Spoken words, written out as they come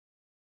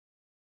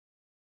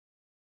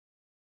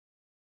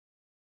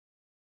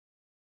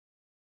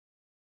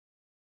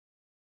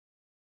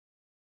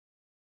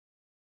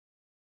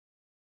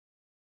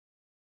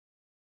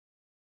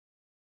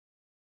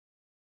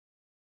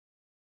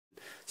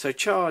So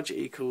charge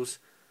equals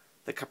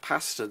the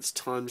capacitance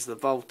times the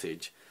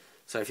voltage.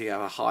 So if you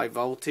have a high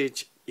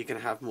voltage, you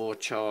can have more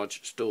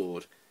charge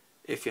stored.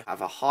 If you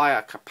have a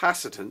higher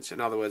capacitance,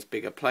 in other words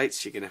bigger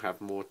plates, you're going to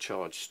have more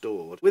charge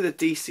stored. With a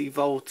DC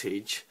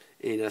voltage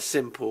in a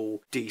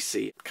simple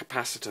DC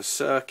capacitor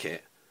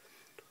circuit,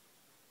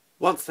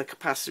 once the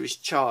capacitor is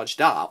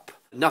charged up,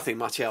 nothing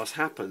much else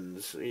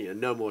happens.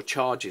 No more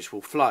charges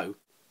will flow.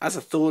 As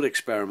a thought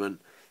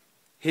experiment,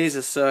 here's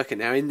a circuit.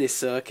 Now in this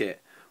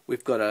circuit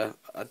we've got a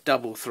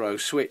double throw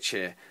switch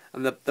here,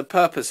 and the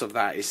purpose of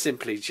that is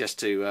simply just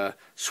to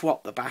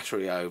swap the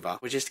battery over.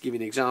 Well, just to give you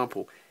an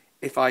example,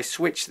 if I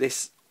switch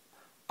this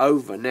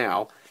over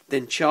now,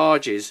 then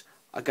charges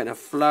are going to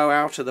flow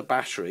out of the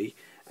battery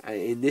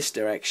in this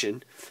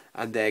direction,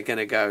 and they're going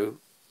to go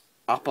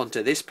up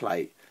onto this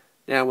plate.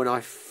 Now when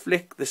I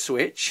flick the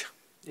switch,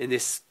 in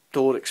this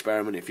thought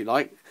experiment if you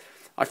like,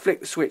 I flick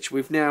the switch,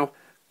 we've now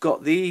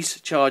got these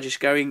charges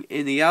going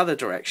in the other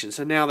direction.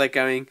 So now they're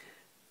going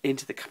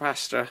into the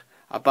capacitor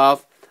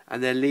above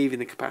and they're leaving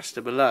the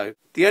capacitor below.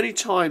 The only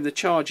time the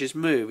charges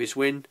move is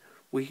when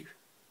we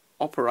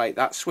operate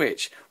that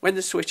switch. When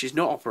the switch is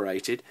not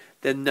operated,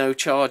 then no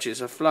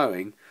charges are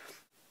flowing.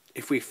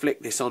 If we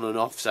flick this on and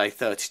off, say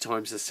 30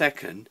 times a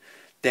second,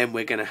 then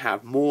we're going to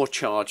have more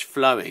charge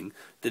flowing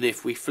than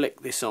if we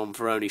flick this on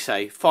for only,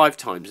 say, 5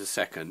 times a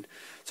second.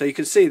 So you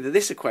can see that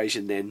this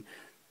equation then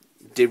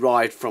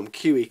derived from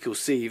Q equals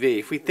CV.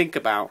 If we think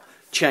about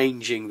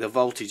changing the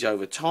voltage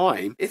over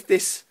time, if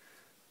this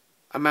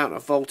amount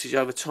of voltage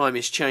over time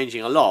is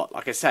changing a lot,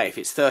 like I say, if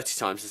it's 30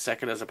 times a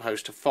second as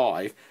opposed to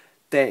 5,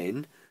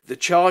 then the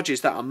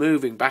charges that are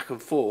moving back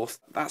and forth,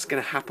 that's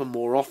going to happen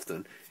more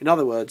often. In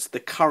other words, the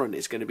current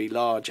is going to be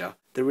larger.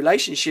 The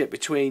relationship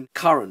between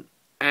current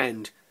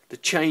and the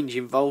change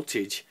in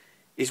voltage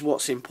is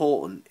what's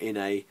important in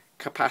a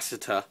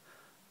capacitor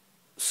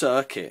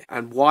circuit,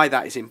 and why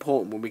that is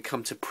important when we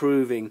come to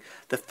proving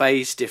the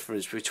phase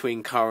difference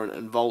between current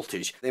and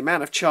voltage. The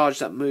amount of charge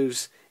that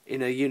moves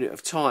in a unit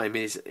of time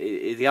is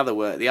the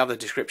other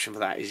description for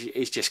that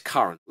is just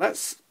current.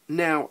 Let's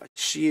now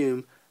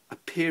assume a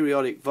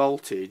periodic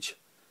voltage.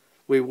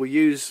 We will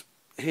use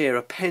here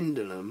a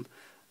pendulum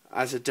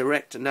as a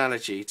direct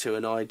analogy to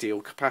an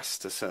ideal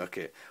capacitor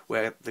circuit,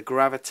 where the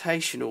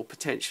gravitational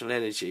potential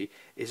energy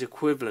is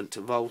equivalent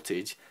to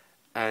voltage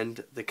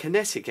and the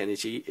kinetic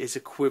energy is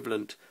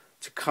equivalent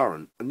to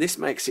current. And this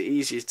makes it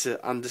easier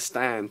to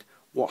understand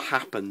what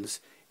happens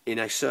in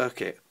a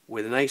circuit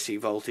with an AC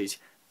voltage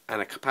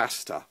and a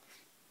capacitor.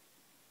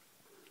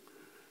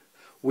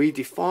 We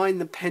define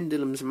the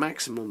pendulum's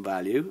maximum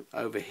value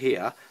over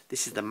here,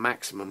 this is the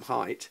maximum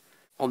height,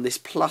 on this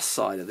plus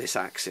side of this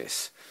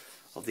axis,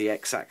 of the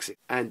x-axis,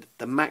 and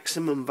the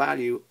maximum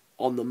value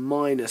on the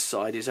minus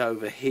side is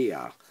over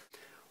here.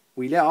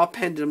 We let our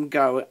pendulum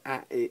go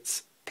at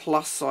its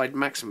plus side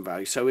maximum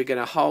value, so we're going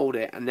to hold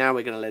it and now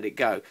we're going to let it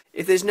go.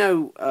 If there's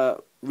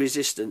no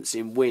resistance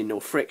in wind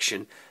or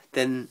friction,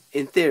 then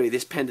in theory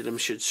this pendulum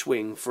should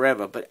swing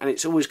forever, and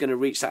it's always going to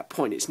reach that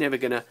point. It's never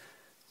going to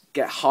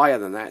get higher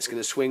than that. It's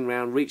going to swing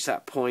round, reach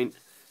that point,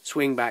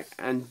 swing back,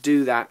 and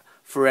do that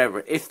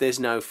forever if there's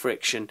no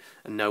friction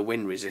and no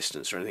wind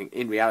resistance or anything.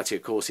 In reality,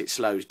 of course, it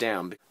slows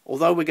down.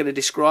 Although we're going to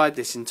describe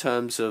this in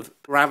terms of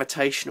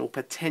gravitational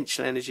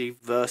potential energy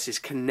versus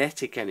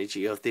kinetic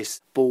energy of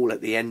this ball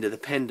at the end of the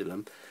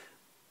pendulum,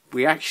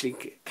 we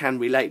actually can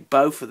relate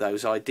both of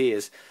those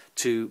ideas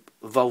to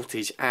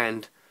voltage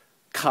and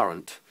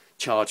current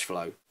charge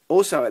flow.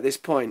 Also at this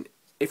point,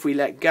 if we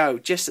let go,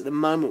 just at the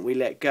moment we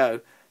let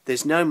go,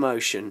 there's no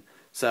motion,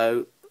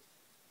 so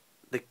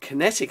the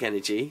kinetic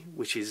energy,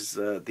 which is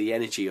the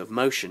energy of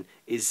motion,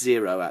 is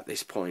 0 at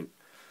this point.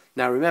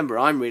 Now remember,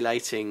 I'm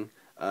relating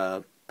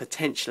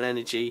potential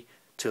energy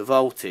to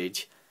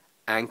voltage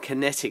and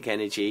kinetic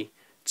energy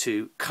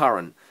to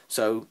current.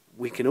 So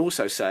we can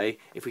also say,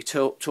 if we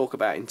talk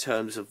about in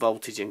terms of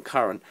voltage and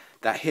current,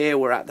 that here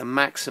we're at the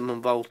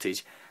maximum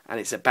voltage and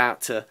it's about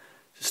to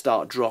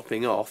start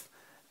dropping off,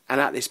 and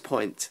at this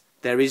point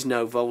there is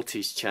no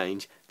voltage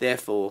change,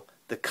 therefore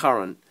the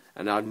current,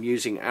 and I'm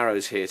using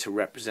arrows here to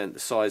represent the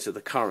size of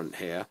the current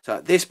here. So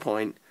at this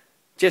point,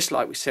 just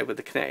like we said with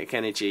the kinetic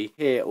energy,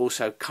 here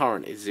also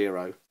current is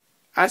 0.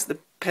 As the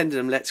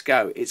pendulum lets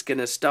go, it's going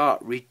to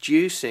start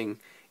reducing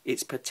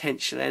its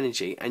potential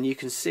energy, and you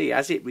can see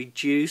as it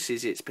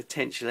reduces its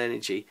potential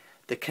energy,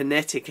 the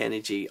kinetic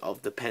energy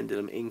of the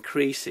pendulum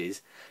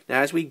increases.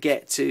 Now as we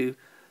get to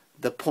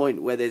the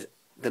point where there's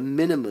the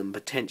minimum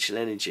potential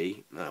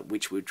energy,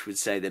 which would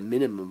say the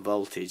minimum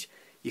voltage,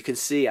 you can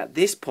see at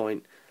this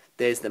point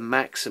there's the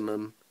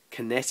maximum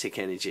kinetic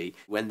energy.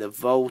 When the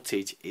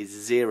voltage is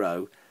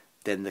 0,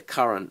 then the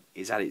current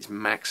is at its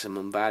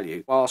maximum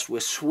value. Whilst we're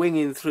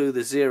swinging through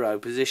the 0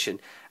 position,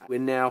 we're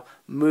now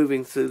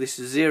moving through this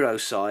 0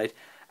 side,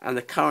 and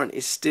the current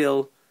is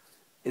still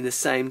in the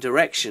same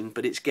direction,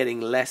 but it's getting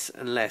less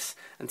and less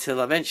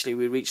until eventually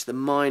we reach the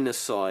minus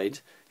side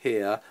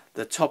here,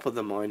 the top of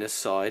the minus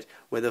side,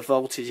 where the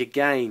voltage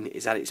again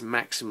is at its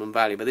maximum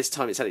value, but this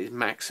time it's at its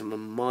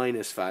maximum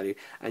minus value.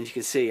 And you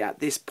can see at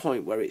this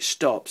point where it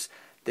stops,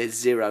 there's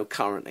zero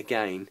current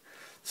again.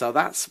 So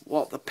that's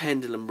what the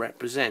pendulum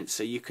represents.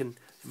 So you can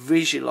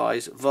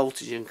visualize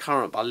voltage and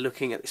current by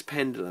looking at this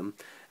pendulum,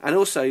 and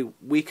also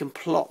we can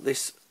plot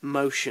this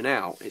motion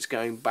out. It's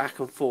going back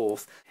and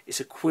forth.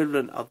 It's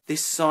equivalent of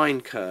this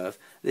sine curve.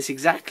 This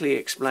exactly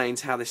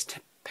explains how this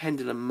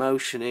pendulum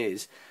motion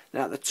is.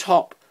 Now at the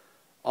top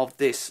of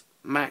this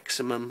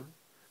maximum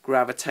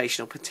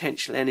gravitational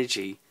potential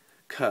energy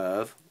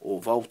curve,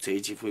 or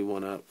voltage if we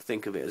want to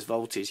think of it as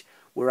voltage,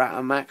 we're at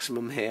a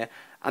maximum here,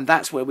 and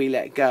that's where we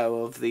let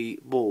go of the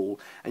ball.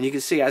 And you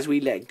can see as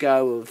we let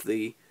go of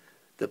the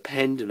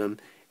pendulum,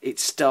 it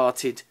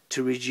started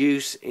to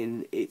reduce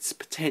in its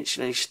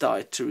potential energy,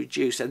 started to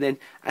reduce, and then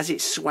as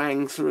it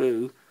swung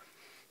through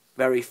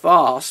very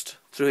fast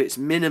through its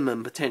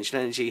minimum potential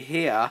energy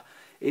here,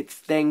 it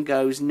then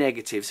goes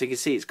negative. So you can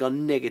see it's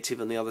gone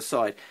negative on the other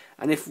side.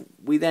 And if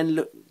we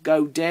then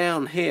go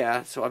down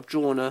here, so I've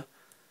drawn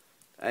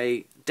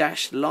a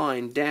dashed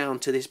line down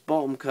to this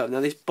bottom curve.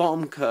 Now this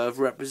bottom curve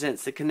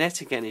represents the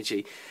kinetic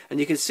energy, and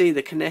you can see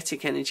the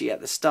kinetic energy at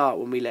the start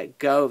when we let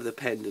go of the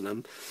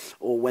pendulum,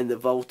 or when the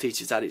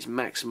voltage is at its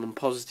maximum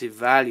positive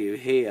value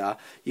here.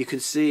 You can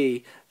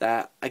see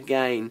that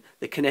again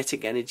the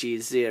kinetic energy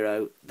is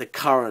zero, the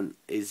current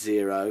is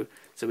zero.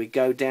 So we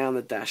go down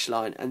the dashed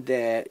line, and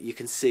there you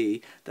can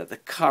see that the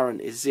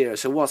current is zero.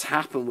 So what's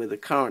happened with the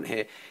current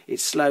here, it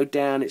slowed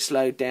down, it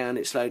slowed down,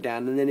 it slowed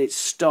down, and then it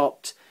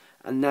stopped,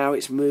 and now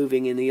it's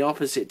moving in the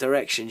opposite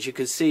directions. You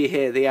can see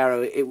here the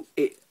arrow,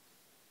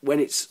 when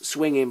it's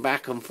swinging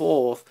back and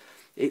forth,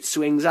 it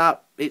swings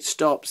up, it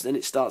stops, then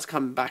it starts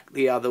coming back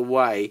the other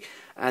way,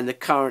 and the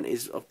current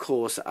is of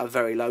course at a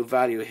very low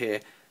value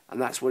here,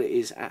 and that's what it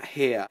is at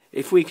here.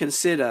 If we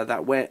consider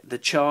that where the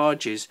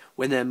charges,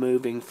 when they're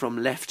moving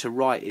from left to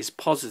right, is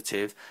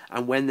positive,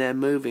 and when they're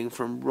moving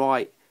from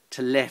right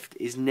to left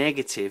is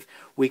negative,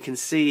 we can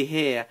see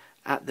here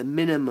at the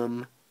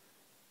minimum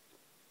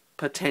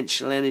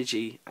potential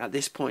energy at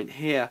this point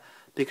here,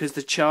 because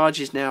the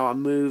charges now are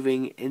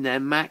moving in their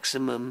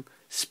maximum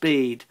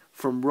speed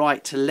from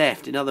right to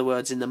left, in other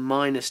words in the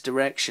minus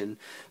direction,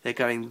 they're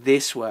going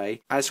this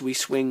way. As we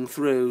swing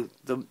through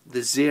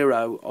the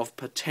zero of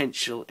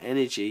potential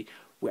energy,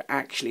 we're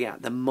actually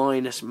at the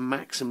minus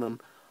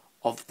maximum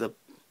of the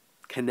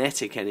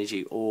kinetic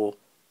energy, or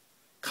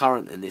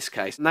current in this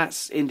case, and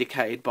that's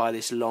indicated by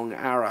this long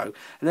arrow.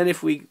 And then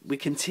if we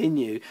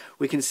continue,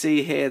 we can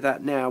see here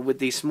that now with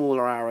these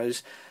smaller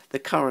arrows, the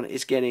current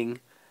is getting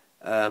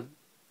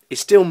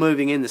it's still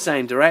moving in the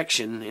same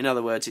direction. In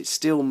other words, it's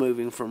still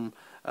moving from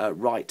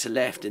right to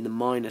left in the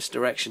minus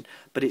direction,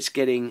 but it's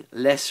getting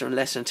lesser and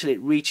lesser until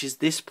it reaches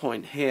this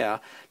point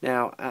here.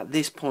 Now at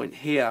this point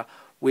here,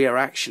 we are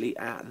actually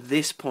at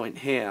this point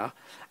here,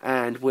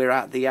 and we're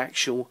at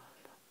the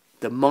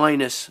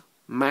minus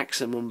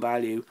maximum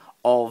value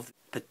of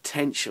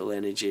potential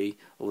energy,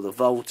 or the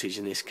voltage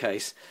in this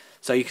case.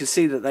 So you can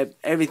see that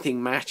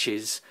everything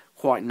matches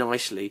quite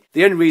nicely.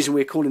 The only reason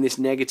we're calling this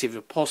negative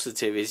or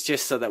positive is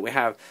just so that we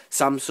have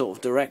some sort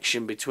of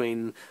direction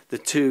between the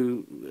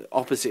two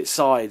opposite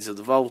sides of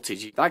the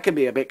voltage. That can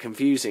be a bit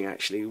confusing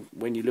actually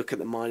when you look at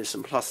the minus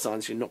and plus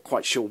signs. You're not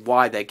quite sure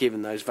why they're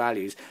given those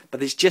values,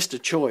 but it's just a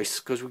choice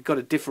because we've got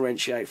to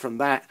differentiate from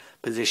that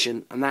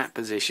position and that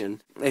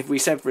position. If we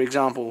said, for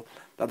example,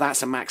 that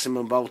that's a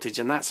maximum voltage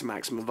and that's a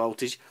maximum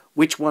voltage,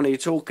 which one are you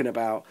talking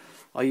about?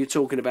 Are you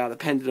talking about the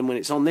pendulum when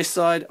it's on this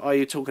side? Or are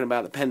you talking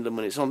about the pendulum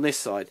when it's on this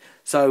side?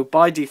 So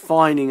by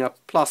defining a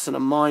plus and a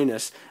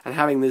minus and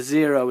having the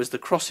zero as the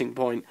crossing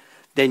point,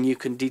 then you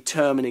can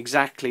determine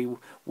exactly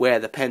where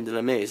the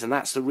pendulum is, and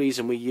that's the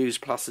reason we use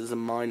pluses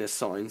and minus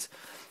signs.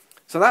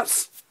 So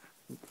that's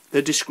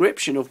the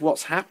description of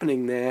what's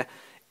happening there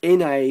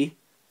in a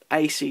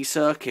AC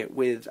circuit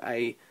with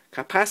a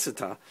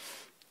capacitor.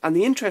 And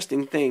the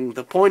interesting thing,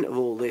 the point of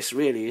all this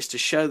really, is to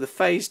show the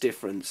phase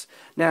difference.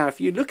 Now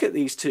if you look at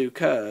these two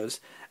curves,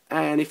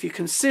 and if you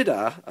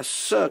consider a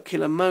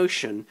circular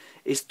motion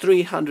is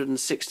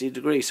 360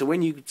 degrees, so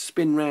when you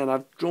spin round,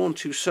 I've drawn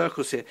two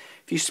circles here,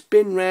 if you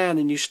spin round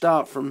and you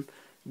start from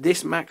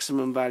this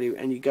maximum value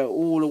and you go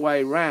all the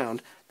way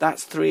round,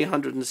 that's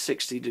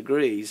 360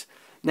 degrees.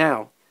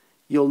 Now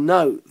you'll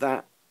note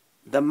that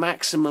the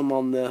maximum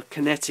on the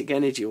kinetic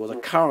energy, or the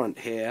current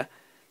here,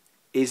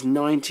 is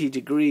 90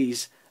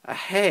 degrees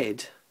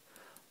ahead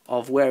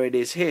of where it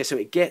is here. So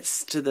it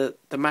gets to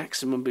the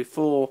maximum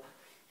before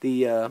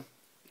the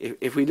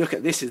if we look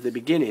at this as the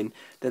beginning,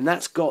 then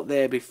that's got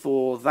there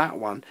before that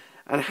one.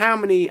 And how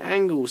many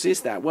angles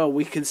is that? Well,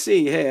 we can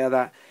see here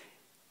that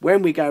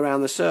when we go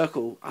around the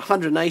circle,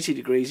 180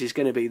 degrees is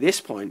going to be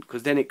this point,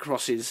 because then it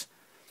crosses,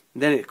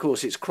 then of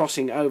course it's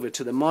crossing over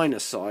to the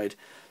minus side.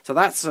 So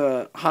that's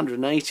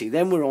 180.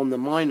 Then we're on the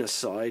minus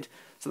side,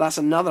 so that's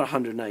another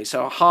 180.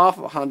 So half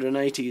of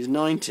 180 is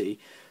 90.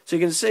 So you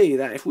can see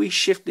that if we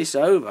shift this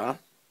over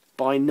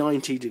by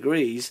 90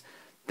 degrees,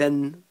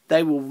 then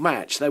they will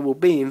match, they will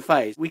be in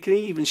phase. We can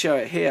even show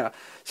it here.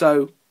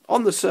 So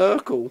on the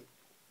circle,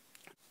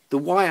 the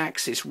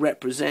y-axis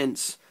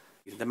represents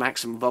the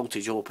maximum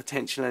voltage or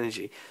potential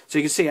energy. So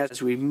you can see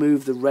as we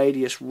move the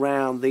radius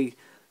round,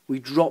 we we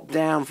drop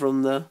down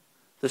from the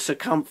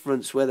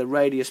circumference where the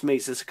radius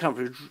meets the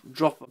circumference,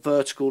 drop a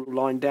vertical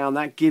line down.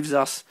 That gives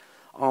us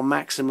our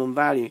maximum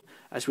value.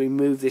 As we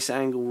move this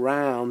angle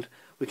round,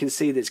 we can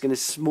see that it's going to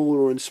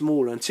smaller and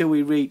smaller until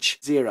we reach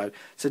 0.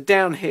 So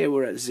down here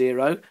we're at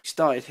 0,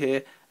 started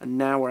here and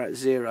now we're at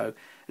 0.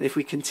 And if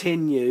we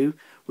continue,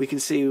 we can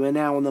see we're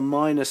now on the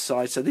minus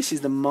side. So this is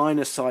the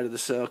minus side of the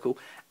circle,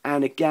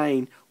 and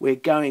again we're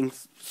going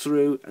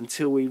through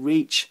until we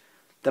reach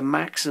the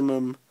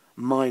maximum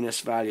minus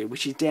value,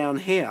 which is down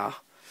here.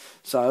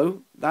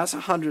 So that's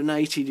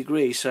 180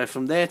 degrees. So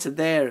from there to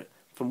there,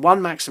 from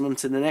one maximum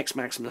to the next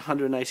maximum,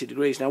 180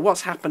 degrees. Now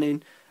what's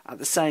happening at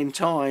the same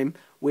time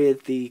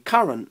with the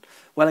current?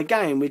 Well,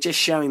 again, we're just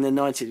showing the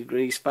 90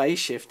 degrees phase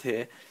shift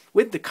here.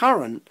 With the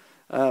current,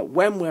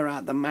 when we're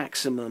at the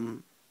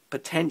maximum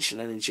potential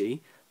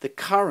energy, the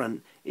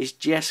current is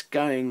just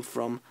going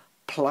from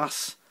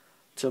plus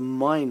to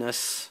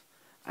minus,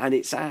 and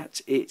it's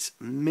at its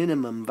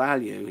minimum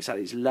value, it's at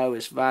its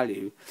lowest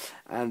value,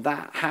 and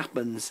that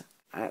happens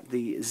at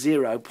the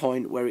 0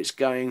 point where it's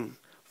going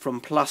from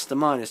plus to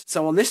minus.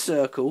 So on this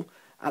circle,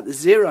 at the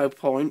 0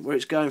 point where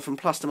it's going from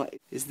plus to minus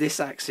is this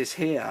axis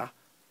here.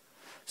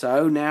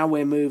 So now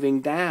we're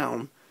moving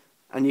down,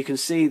 and you can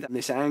see that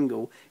this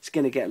angle is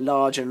going to get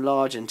larger and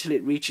larger until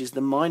it reaches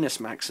the minus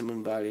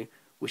maximum value,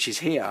 which is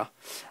here,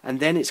 and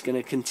then it's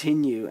going to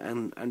continue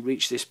and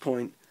reach this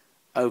point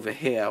over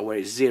here where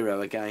it's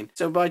 0 again.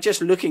 So by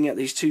just looking at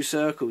these two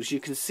circles,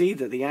 you can see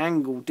that the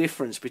angle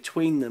difference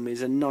between them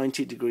is a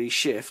 90 degree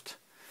shift.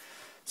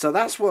 So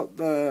that's what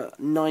the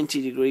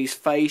 90 degrees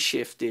phase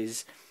shift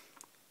is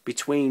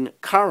between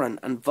current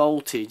and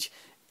voltage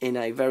in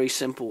a very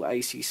simple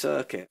AC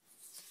circuit.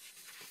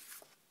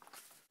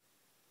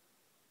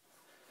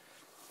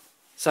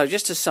 So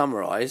just to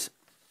summarize,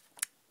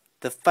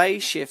 the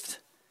phase shift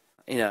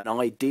in an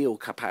ideal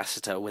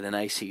capacitor with an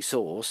AC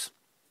source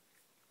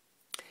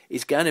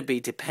is going to be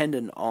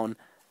dependent on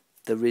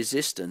the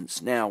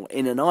resistance. Now,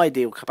 in an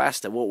ideal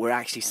capacitor, what we're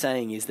actually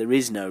saying is there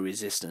is no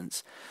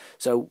resistance.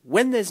 So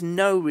when there's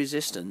no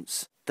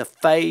resistance, the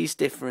phase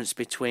difference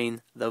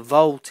between the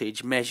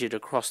voltage measured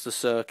across the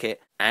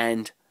circuit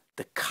and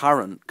the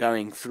current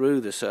going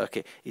through the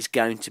circuit is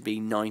going to be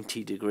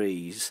 90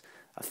 degrees,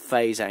 a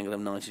phase angle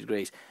of 90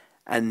 degrees.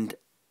 And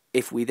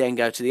if we then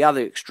go to the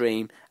other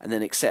extreme and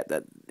then accept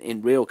that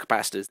in real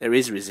capacitors there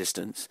is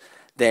resistance,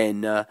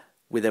 then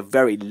with a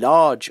very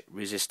large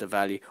resistor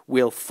value,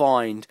 we'll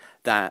find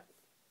that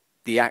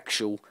the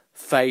actual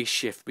phase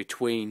shift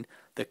between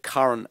the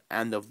current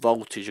and the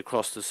voltage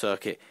across the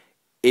circuit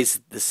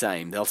is the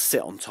same. They'll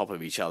sit on top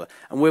of each other,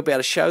 and we'll be able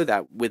to show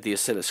that with the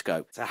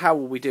oscilloscope. So how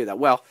will we do that?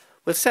 Well,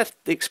 we'll set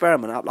the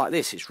experiment up like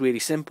this. It's really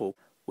simple.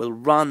 We'll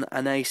run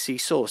an AC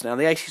source. Now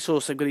the AC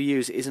source I'm going to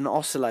use is an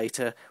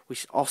oscillator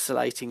which is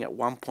oscillating at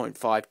 1.5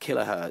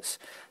 kilohertz.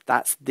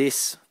 That's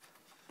this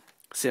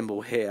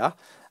symbol here.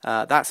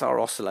 That's our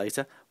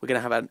oscillator. We're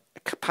going to have a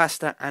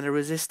capacitor and a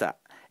resistor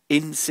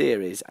in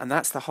series, and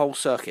that's the whole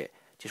circuit.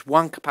 Just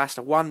one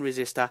capacitor, one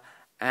resistor,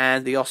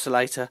 and the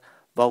oscillator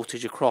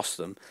voltage across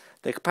them.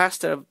 The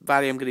capacitor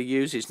value I'm going to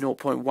use is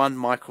 0.1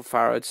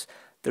 microfarads.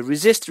 The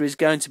resistor is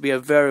going to be a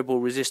variable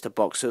resistor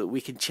box so that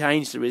we can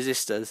change the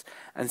resistors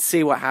and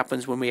see what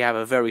happens when we have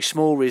a very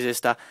small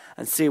resistor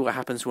and see what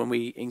happens when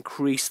we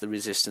increase the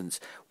resistance.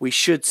 We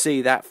should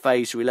see that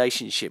phase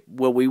relationship.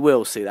 Well, we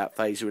will see that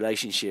phase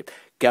relationship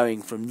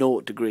going from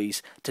 0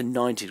 degrees to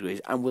 90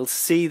 degrees, and we'll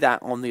see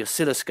that on the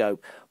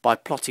oscilloscope by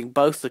plotting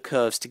both the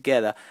curves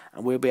together,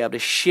 and we'll be able to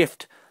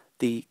shift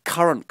the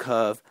current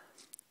curve.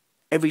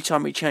 Every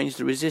time we change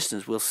the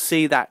resistance, we'll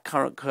see that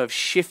current curve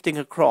shifting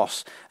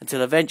across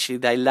until eventually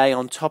they lay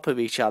on top of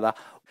each other.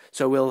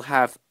 So we'll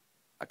have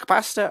a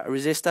capacitor, a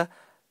resistor.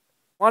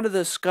 One of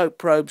the scope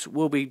probes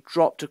will be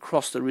dropped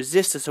across the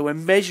resistor, so we're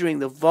measuring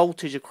the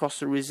voltage across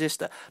the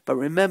resistor. But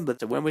remember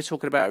that when we're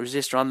talking about a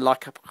resistor,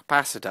 unlike a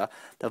capacitor,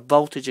 the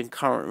voltage and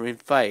current are in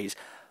phase.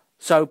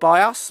 So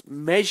by us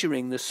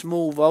measuring the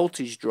small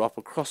voltage drop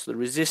across the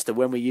resistor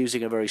when we're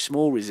using a very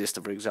small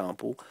resistor, for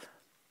example,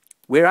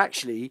 we're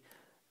actually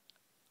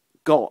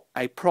got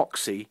a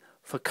proxy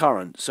for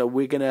current. So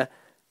we're going to,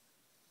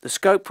 the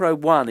scope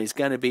probe 1 is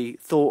going to be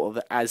thought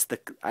of as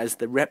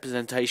the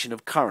representation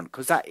of current,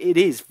 because that it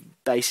is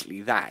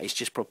basically that, it's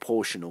just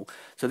proportional.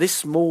 So this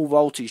small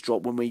voltage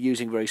drop, when we're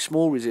using very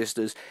small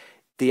resistors,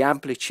 the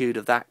amplitude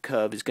of that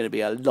curve is going to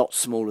be a lot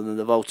smaller than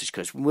the voltage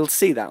curve. We'll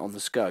see that on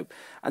the scope.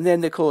 And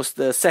then of course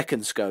the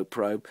second scope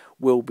probe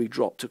will be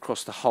dropped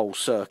across the whole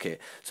circuit,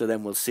 so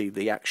then we'll see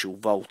the actual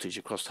voltage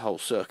across the whole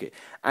circuit.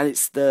 And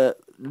it's the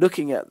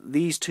looking at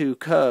these two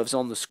curves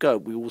on the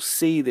scope, we will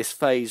see this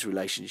phase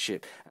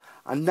relationship.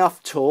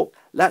 Enough talk,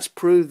 let's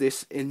prove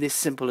this in this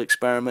simple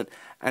experiment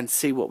and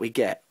see what we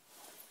get.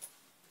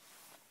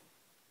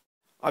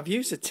 I've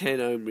used a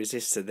 10 ohm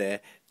resistor there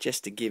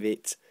just to give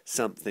it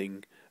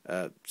something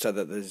so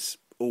that there's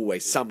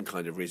always some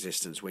kind of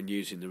resistance when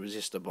using the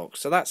resistor box.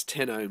 So that's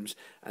 10 ohms,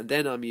 and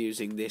then I'm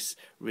using this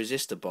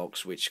resistor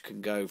box which can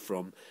go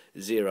from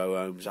 0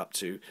 ohms up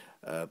to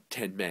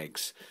 10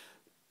 megs.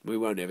 We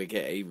won't ever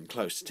get even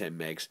close to 10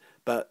 megs,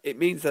 but it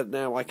means that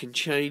now I can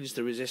change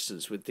the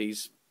resistance with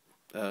these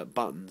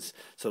buttons,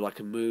 so I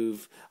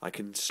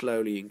can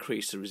slowly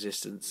increase the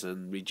resistance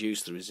and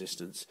reduce the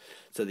resistance,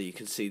 so that you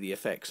can see the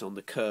effects on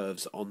the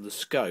curves on the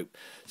scope.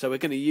 So we're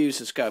going to use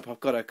the scope. I've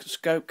got a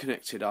scope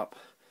connected up,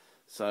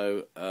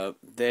 so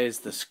there's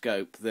the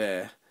scope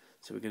there,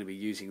 so we're going to be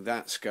using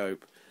that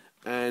scope.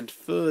 And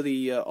for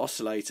the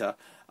oscillator,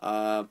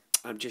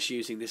 I'm just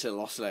using this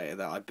little oscillator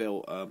that I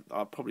built.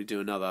 I'll probably do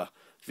another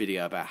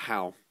video about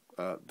how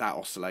that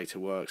oscillator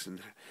works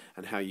and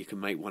how you can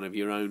make one of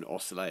your own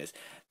oscillators.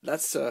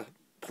 Let's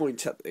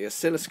point at the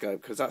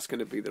oscilloscope, because that's going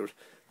to be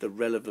the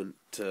relevant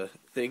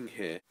thing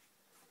here.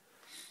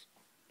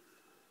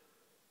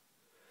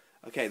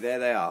 Okay, there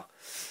they are.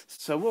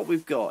 So what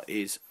we've got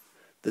is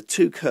the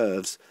two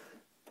curves.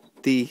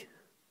 The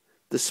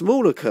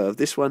smaller curve,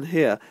 this one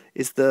here,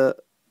 is the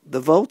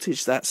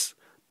voltage that's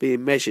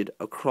being measured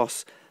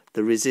across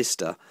the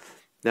resistor.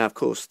 Now, of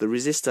course, the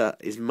resistor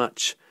is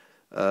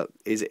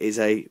is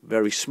a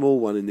very small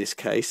one in this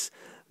case,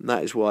 and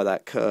that is why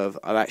that curve,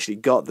 I've actually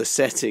got the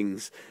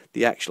settings,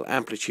 the actual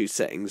amplitude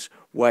settings,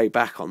 way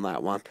back on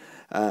that one,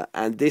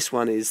 and this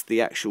one is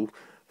the actual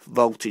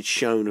voltage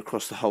shown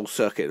across the whole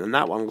circuit, and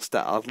that one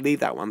I'll leave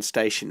that one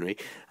stationary,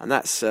 and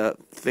that's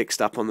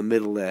fixed up on the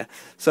middle there.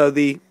 So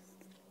the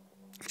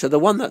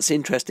one that's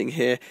interesting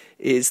here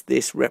is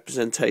this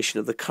representation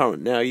of the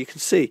current. Now you can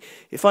see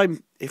if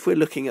we're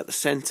looking at the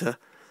center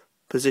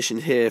position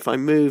here, if I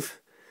move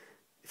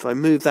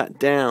that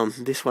down,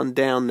 this one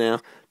down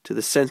now to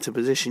the center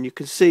position, you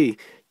can see,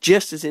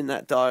 just as in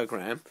that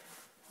diagram,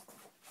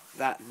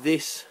 that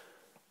this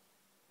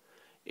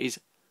is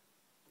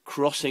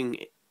crossing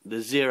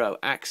the zero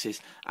axis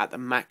at the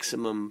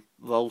maximum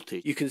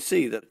voltage. You can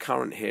see that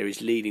current here is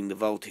leading the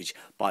voltage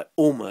by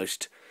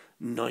almost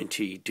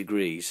 90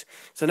 degrees.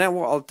 So now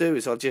what I'll do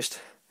is I'll just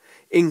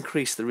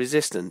increase the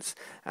resistance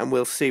and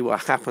we'll see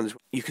what happens.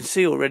 You can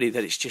see already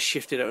that it's just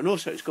shifted out, and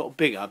also it's got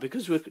bigger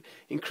because we're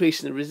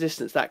increasing the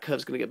resistance. That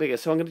curve's going to get bigger,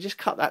 so I'm going to just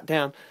cut that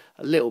down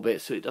a little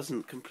bit so it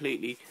doesn't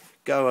completely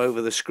go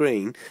over the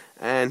screen,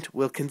 and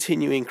we'll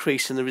continue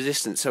increasing the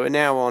resistance. So we're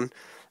now on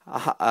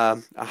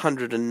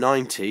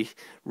 190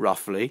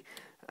 roughly,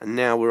 and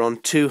now we're on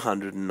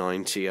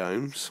 290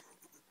 ohms,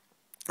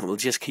 and we'll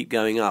just keep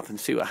going up and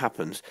see what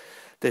happens.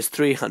 There's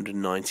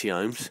 390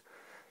 ohms,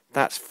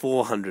 that's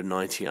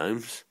 490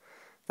 ohms,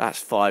 that's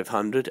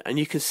 500, and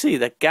you can see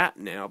the gap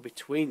now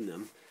between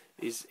them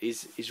is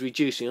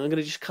reducing. I'm going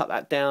to just cut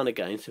that down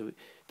again so it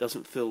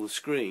doesn't fill the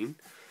screen.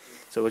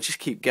 So we'll just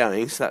keep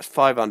going. So that's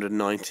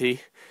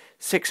 590,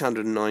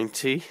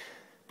 690,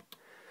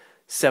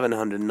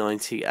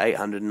 790,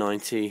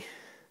 890,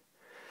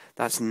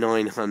 that's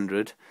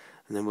 900,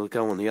 and then we'll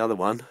go on the other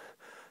one.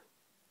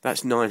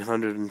 That's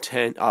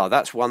 910. Oh,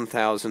 that's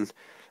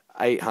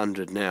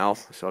 1,800 now.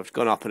 So I've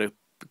gone up at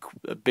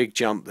a big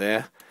jump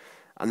there,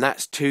 and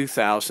that's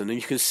 2,000. And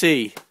you can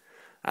see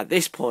at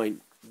this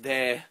point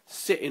they're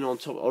sitting on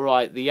top. All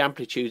right, the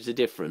amplitudes are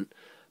different,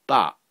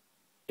 but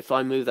if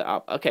I move that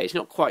up, okay, it's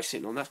not quite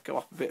sitting on. Let's go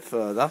up a bit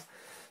further.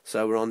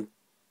 So we're on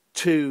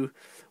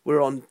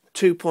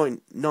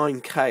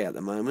 2.9k at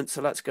the moment.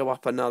 So let's go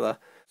up another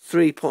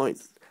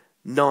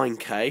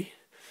 3.9k,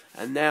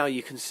 and now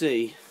you can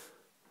see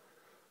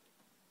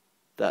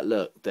that,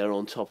 look, they're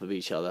on top of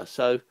each other.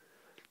 So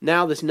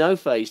now there's no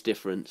phase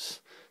difference.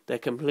 They're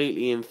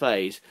completely in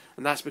phase,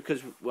 and that's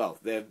because, well,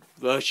 they're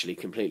virtually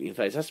completely in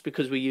phase. That's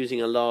because we're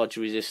using a large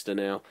resistor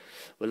now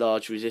with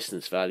large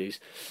resistance values.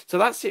 So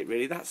that's it,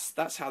 really.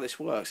 That's how this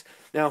works.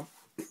 Now,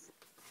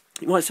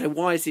 you might say,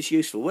 why is this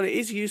useful? Well, it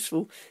is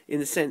useful in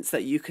the sense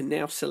that you can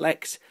now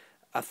select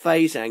a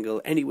phase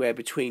angle anywhere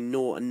between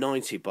 0 and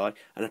 90 by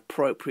an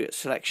appropriate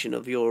selection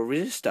of your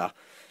resistor.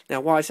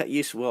 Now, why is that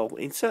useful? Well,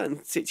 in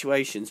certain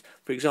situations,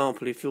 for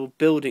example, if you're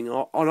building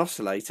an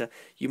oscillator,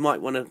 you might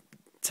want to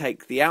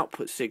take the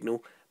output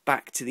signal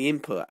back to the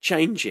input,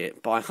 change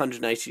it by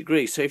 180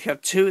 degrees. So if you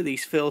have two of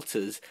these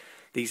filters,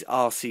 these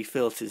RC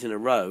filters in a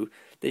row,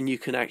 then you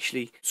can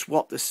actually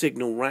swap the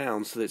signal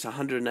round so that it's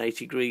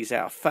 180 degrees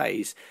out of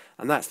phase,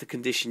 and that's the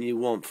condition you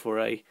want for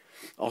a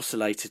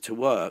oscillator to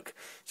work.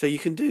 So you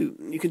can do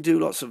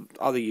lots of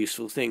other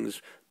useful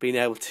things, being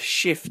able to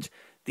shift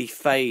the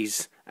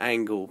phase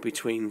angle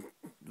between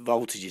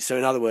voltages. So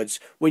in other words,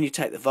 when you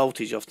take the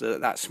voltage off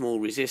that small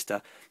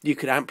resistor, you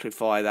could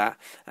amplify that,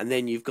 and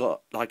then you've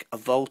got like a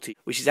voltage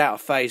which is out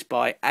of phase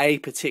by a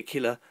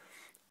particular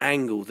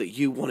angle that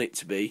you want it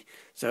to be.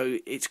 So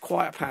it's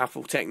quite a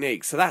powerful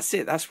technique. So that's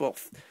it. That's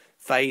what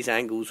phase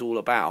angle is all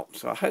about.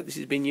 So I hope this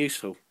has been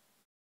useful.